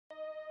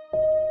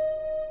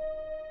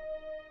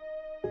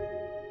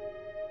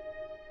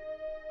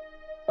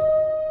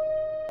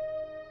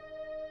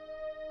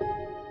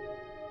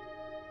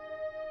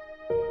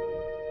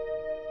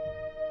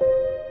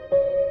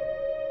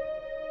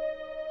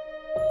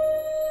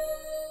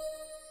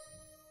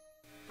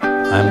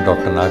I am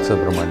Dr.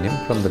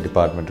 Nagasubramanyam from the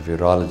Department of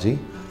Urology,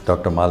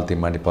 Dr.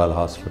 Manipal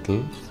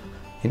Hospital.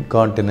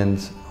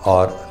 Incontinence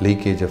or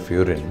leakage of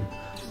urine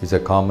is a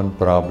common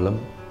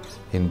problem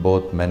in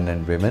both men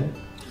and women,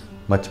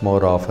 much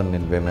more often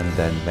in women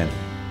than men.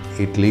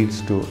 It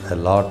leads to a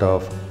lot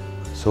of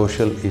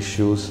social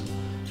issues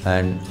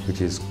and which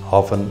is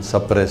often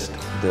suppressed.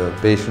 The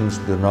patients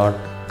do not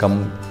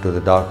come to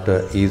the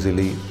doctor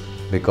easily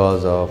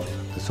because of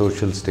the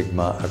social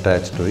stigma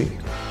attached to it,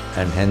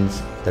 and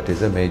hence that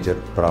is a major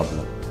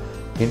problem.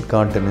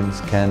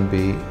 Incontinence can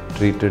be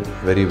treated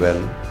very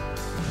well,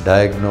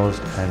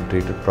 diagnosed and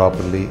treated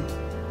properly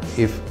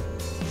if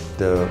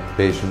the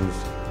patient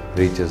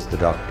reaches the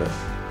doctor.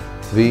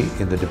 We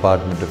in the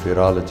Department of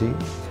Urology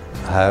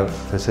have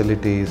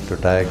facilities to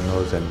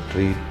diagnose and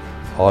treat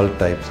all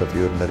types of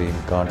urinary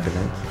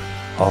incontinence,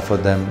 offer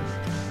them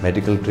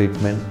medical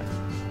treatment,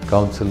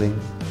 counseling,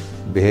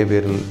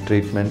 behavioral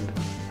treatment,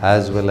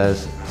 as well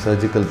as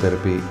surgical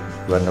therapy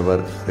whenever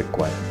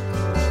required.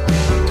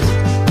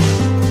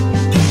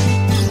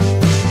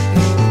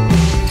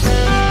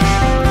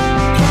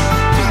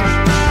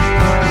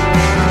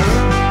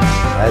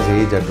 As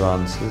age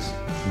advances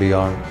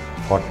beyond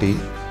 40,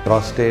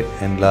 prostate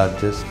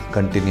enlarges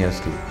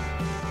continuously,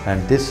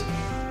 and this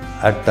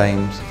at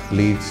times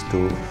leads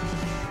to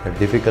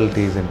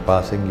difficulties in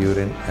passing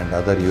urine and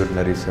other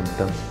urinary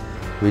symptoms,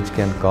 which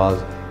can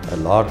cause a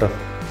lot of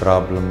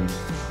problems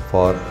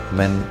for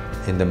men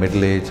in the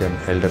middle age and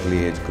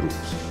elderly age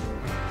groups.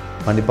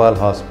 Manipal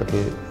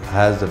Hospital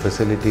has the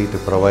facility to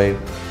provide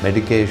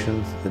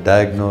medications, the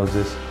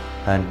diagnosis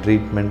and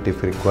treatment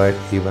if required,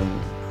 even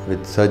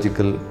with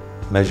surgical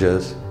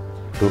measures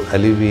to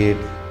alleviate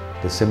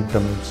the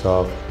symptoms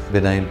of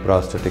benign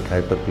prostatic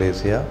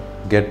hyperplasia,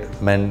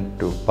 get men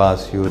to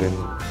pass urine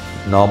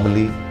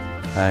normally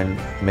and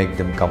make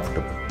them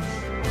comfortable.